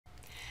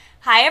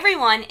Hi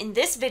everyone, in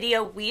this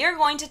video we are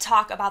going to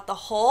talk about the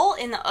hole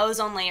in the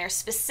ozone layer,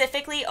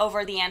 specifically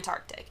over the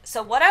Antarctic.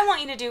 So what I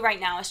want you to do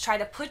right now is try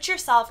to put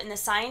yourself in the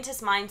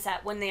scientist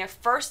mindset when they are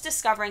first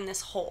discovering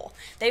this hole.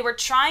 They were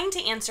trying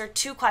to answer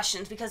two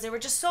questions because they were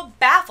just so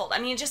baffled. I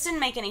mean, it just didn't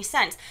make any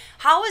sense.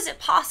 How is it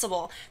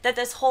possible that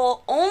this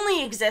hole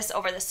only exists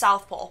over the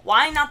South Pole?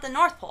 Why not the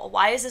North Pole?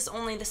 Why is this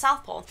only the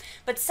South Pole?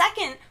 But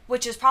second,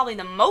 which is probably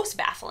the most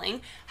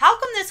baffling, how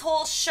come this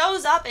hole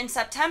shows up in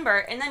September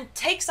and then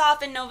takes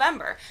off in November?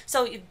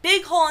 So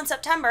big hole in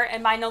September,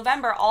 and by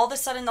November, all of a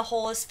sudden the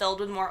hole is filled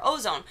with more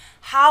ozone.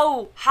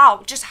 How?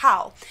 Just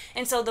how?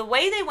 And so the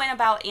way they went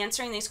about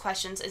answering these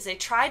questions is they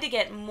tried to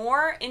get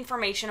more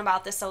information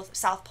about the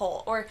South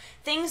Pole, or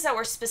things that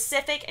were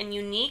specific and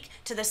unique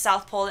to the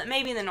South Pole that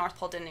maybe the North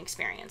Pole didn't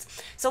experience.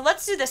 So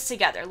let's do this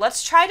together.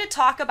 Let's try to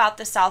talk about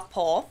the South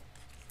Pole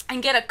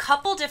and get a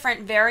couple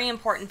different very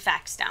important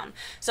facts down.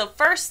 So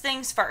first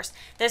things first,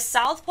 the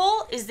South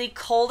Pole is the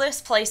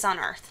coldest place on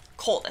Earth.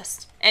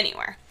 Coldest,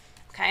 anywhere.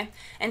 Okay,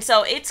 and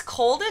so its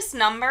coldest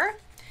number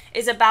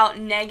is about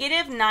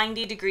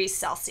 -90 degrees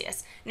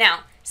Celsius.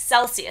 Now,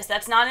 Celsius,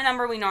 that's not a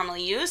number we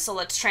normally use, so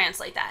let's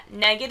translate that.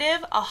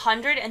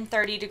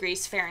 -130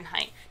 degrees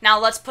Fahrenheit. Now,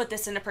 let's put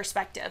this into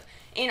perspective.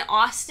 In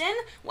Austin,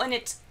 when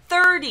it's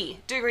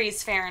 30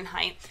 degrees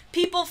Fahrenheit,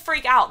 people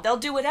freak out. They'll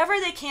do whatever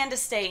they can to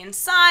stay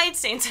inside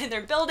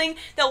their building.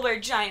 They'll wear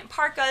giant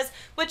parkas,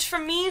 which for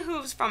me,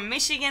 who's from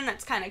Michigan,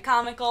 that's kind of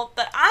comical,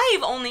 but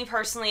I've only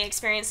personally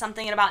experienced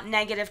something at about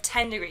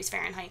 -10 degrees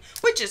Fahrenheit,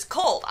 which is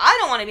cold. I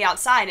don't want to be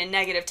outside in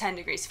 -10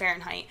 degrees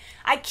Fahrenheit.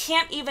 I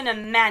can't even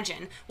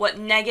imagine what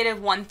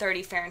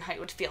 -130 Fahrenheit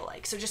would feel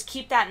like, so just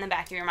keep that in the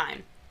back of your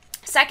mind.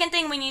 Second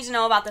thing we need to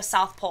know about the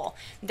South Pole,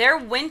 their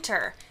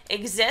winter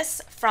exists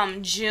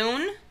from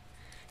June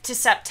to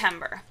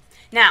September.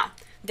 Now,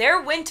 their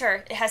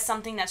winter has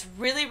something that's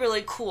really,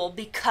 really cool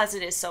because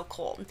it is so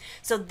cold.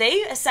 So they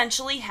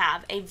essentially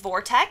have a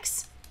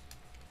vortex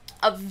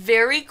of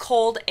very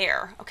cold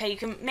air. Okay, you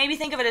can maybe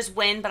think of it as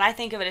wind, but I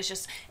think of it as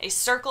just a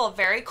circle of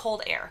very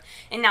cold air.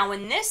 And now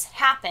when this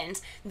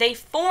happens, they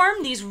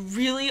form these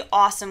really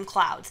awesome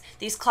clouds.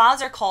 These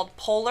clouds are called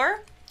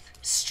polar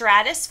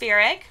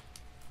stratospheric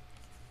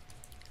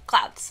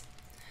clouds.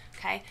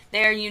 Okay,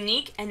 they are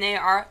unique and they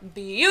are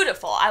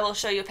beautiful. I will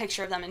show you a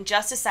picture of them in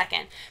just a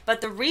second. But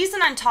the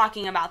reason I'm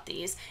talking about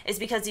these is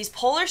because these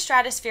polar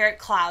stratospheric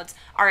clouds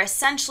are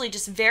essentially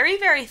just very,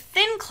 very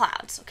thin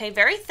clouds. Okay,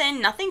 very thin,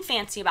 nothing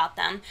fancy about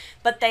them,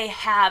 but they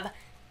have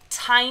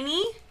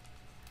tiny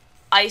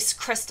ice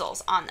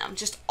crystals on them,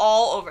 just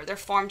all over. They're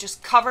formed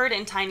just covered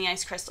in tiny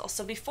ice crystals.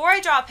 So before I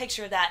draw a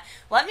picture of that,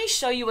 let me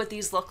show you what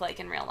these look like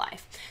in real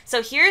life.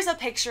 So here's a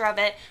picture of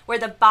it where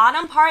the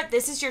bottom part,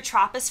 this is your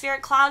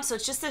tropospheric cloud. So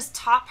it's just this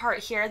top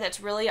part here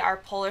that's really our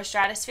polar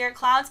stratospheric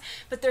clouds,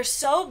 but they're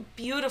so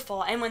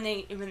beautiful. And when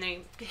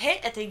they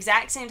hit at the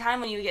exact same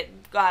time, when you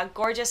get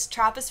gorgeous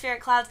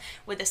tropospheric clouds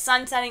with the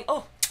sun setting,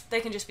 oh, they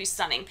can just be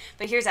stunning.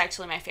 But here's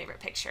actually my favorite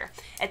picture.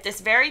 At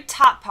this very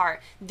top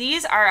part,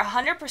 these are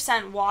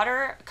 100%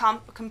 water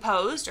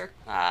composed or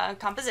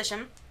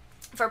composition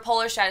for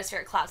polar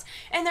stratospheric clouds.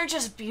 And they're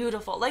just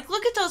beautiful. Like,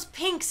 look at those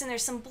pinks, and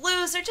there's some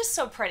blues. They're just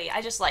so pretty. I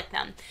just like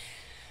them.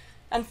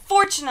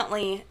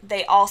 Unfortunately,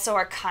 they also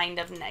are kind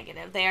of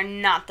negative. They are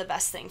not the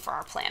best thing for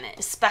our planet,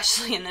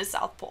 especially in the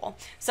South Pole.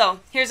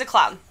 So here's a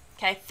cloud.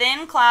 Okay,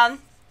 thin cloud.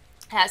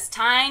 Has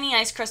tiny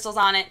ice crystals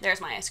on it.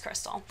 There's my ice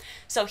crystal.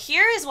 So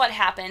here is what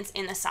happens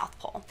in the South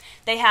Pole.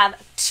 They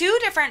have two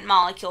different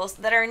molecules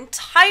that are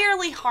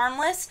entirely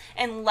harmless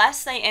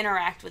unless they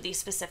interact with these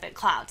specific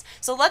clouds.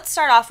 So let's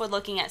start off with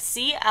looking at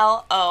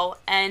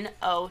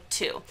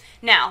ClONO2.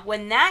 Now,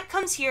 when that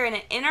comes here and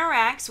it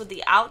interacts with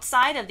the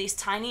outside of these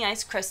tiny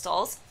ice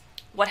crystals,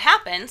 what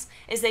happens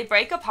is they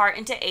break apart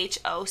into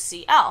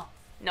HOCl.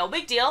 No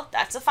big deal,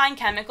 that's a fine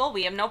chemical,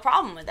 we have no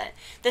problem with it.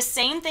 The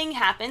same thing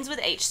happens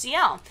with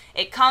HCl.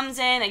 It comes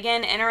in,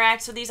 again,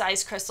 interacts with these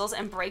ice crystals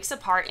and breaks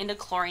apart into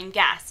chlorine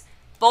gas.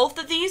 Both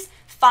of these,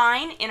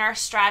 fine in our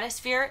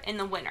stratosphere in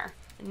the winter.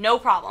 No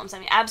problems, I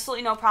mean,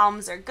 absolutely no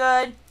problems, they're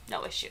good,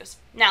 no issues.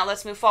 Now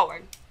let's move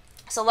forward.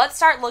 So let's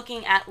start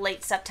looking at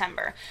late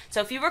September.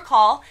 So if you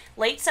recall,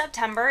 late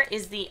September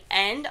is the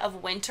end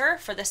of winter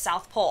for the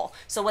South Pole.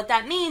 So what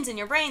that means in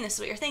your brain, this is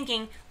what you're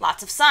thinking,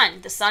 lots of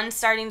sun. The sun's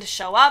starting to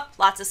show up,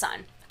 lots of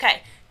sun.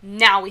 Okay,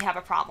 now we have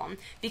a problem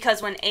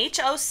because when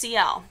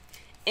HOCl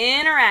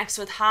interacts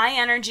with high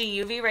energy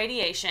UV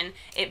radiation,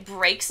 it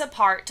breaks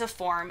apart to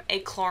form a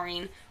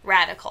chlorine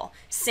radical.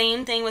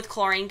 Same thing with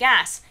chlorine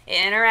gas. It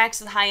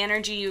interacts with high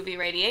energy UV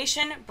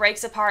radiation,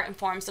 breaks apart and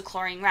forms the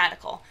chlorine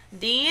radical.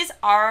 These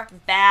are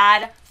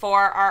bad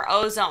for our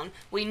ozone.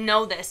 We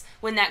know this.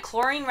 When that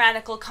chlorine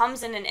radical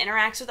comes in and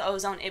interacts with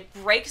ozone, it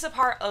breaks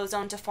apart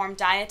ozone to form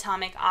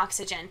diatomic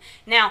oxygen.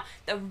 Now,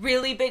 the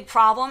really big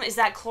problem is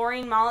that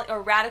chlorine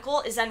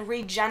radical is then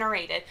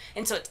regenerated.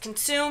 And so it's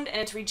consumed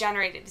and it's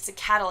regenerated. It's a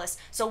catalyst.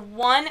 So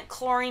one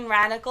chlorine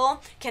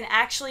radical can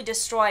actually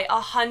destroy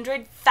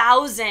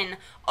 100,000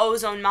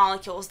 ozone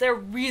molecules. They're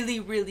really,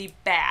 really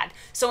bad.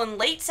 So in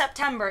late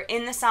September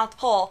in the South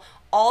Pole,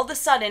 all of a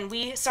sudden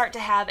we start to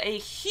have a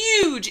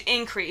huge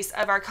increase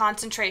of our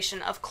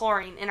concentration of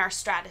chlorine in our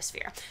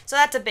stratosphere. So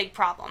that's a big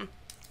problem.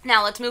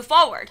 Now let's move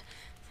forward.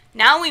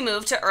 Now we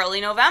move to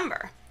early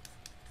November.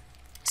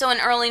 So in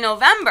early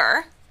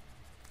November,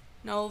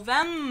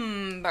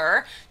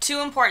 two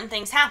important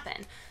things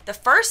happen. The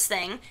first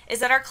thing is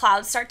that our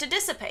clouds start to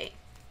dissipate.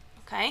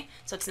 Okay,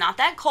 so it's not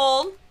that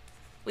cold.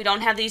 We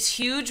don't have these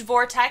huge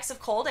vortex of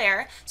cold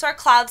air, so our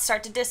clouds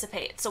start to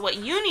dissipate. So what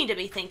you need to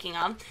be thinking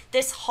of,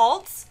 this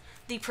halts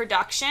the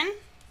production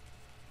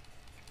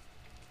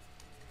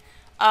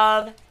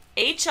of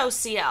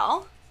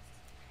HOCl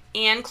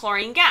and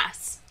chlorine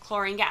gas.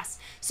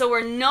 So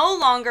we're no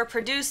longer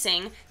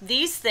producing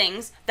these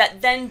things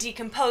that then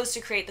decompose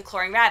to create the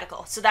chlorine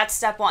radical. So that's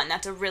step one.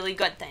 That's a really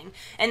good thing.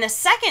 And the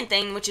second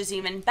thing, which is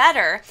even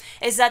better,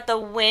 is that the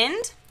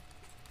wind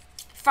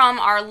from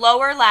our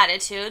lower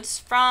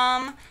latitudes,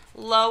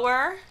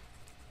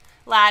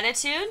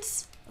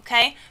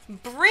 okay,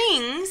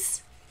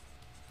 brings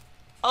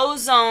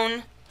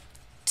ozone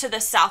to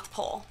the South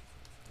Pole.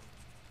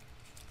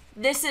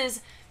 This is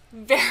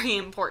very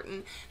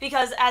important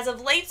because as of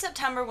late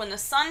September, when the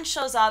sun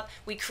shows up,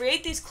 we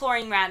create these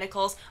chlorine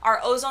radicals, our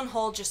ozone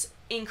hole just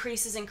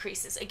increases.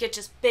 It gets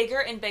just bigger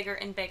and bigger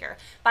and bigger.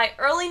 By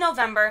early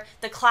November,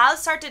 the clouds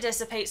start to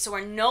dissipate, so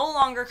we're no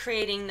longer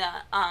creating the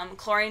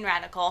chlorine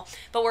radical,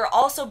 but we're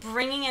also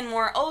bringing in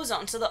more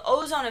ozone. So the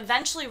ozone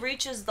eventually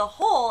reaches the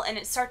hole and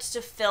it starts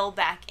to fill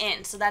back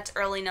in. So that's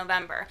early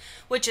November,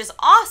 which is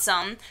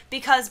awesome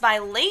because by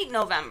late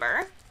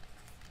November,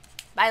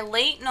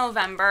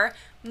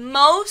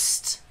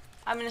 most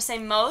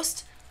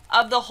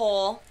of the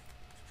hole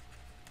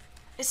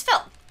is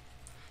filled.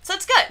 So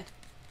it's good.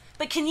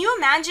 But can you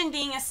imagine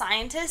being a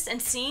scientist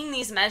and seeing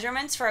these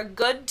measurements for a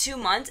good 2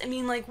 months and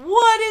being like,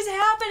 what is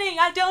happening?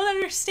 I don't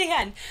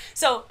understand.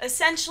 So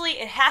essentially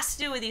it has to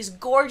do with these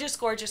gorgeous,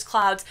 gorgeous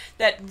clouds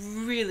that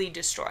really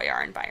destroy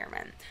our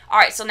environment. All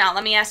right, so now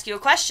let me ask you a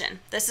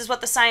question. This is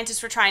what the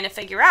scientists were trying to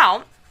figure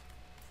out.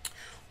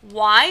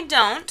 Why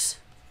don't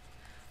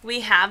we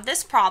have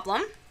this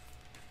problem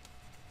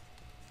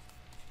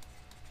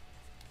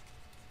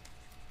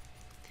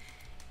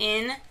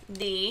in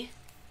the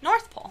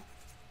North Pole?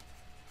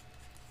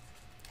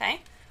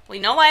 Okay, we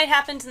know why it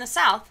happens in the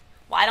South.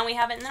 Why don't we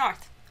have it in the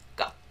North?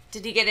 Go.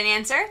 Did you get an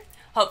answer?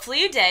 Hopefully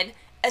you did.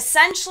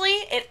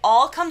 Essentially, it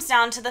all comes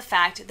down to the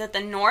fact that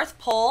the North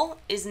Pole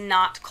is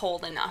not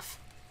cold enough.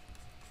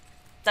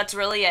 That's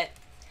really it.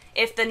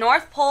 If the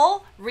North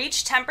Pole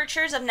reached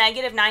temperatures of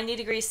 -90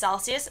 degrees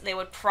Celsius, they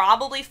would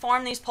probably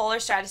form these polar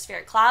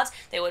stratospheric clouds.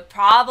 They would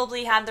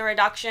probably have the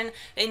reduction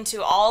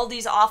into all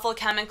these awful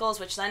chemicals,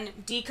 which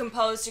then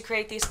decompose to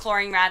create these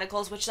chlorine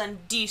radicals, which then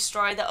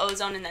destroy the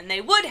ozone, and then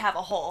they would have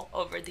a hole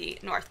over the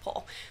North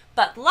Pole.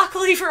 But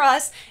luckily for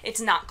us,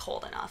 it's not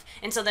cold enough.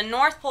 And so the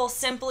North Pole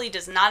simply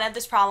does not have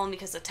this problem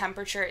because the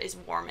temperature is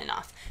warm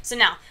enough. So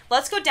now,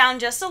 let's go down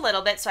just a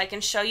little bit so I can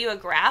show you a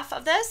graph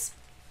of this.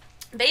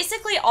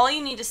 Basically, all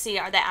you need to see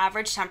are the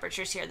average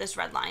temperatures here, this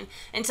red line.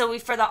 And so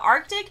for the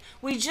Arctic,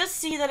 we just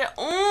see that it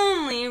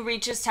only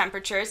reaches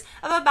temperatures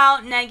of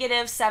about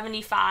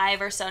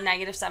 -75 or so,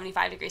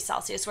 -75 degrees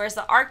Celsius, whereas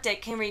the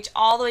Arctic can reach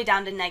all the way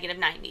down to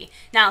 -90.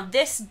 Now,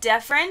 this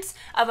difference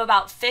of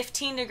about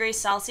 15 degrees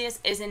Celsius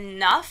is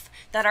enough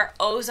that our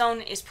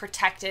ozone is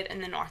protected in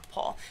the North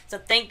Pole. So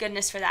thank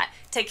goodness for that.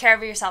 Take care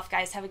of yourself,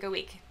 guys. Have a good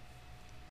week.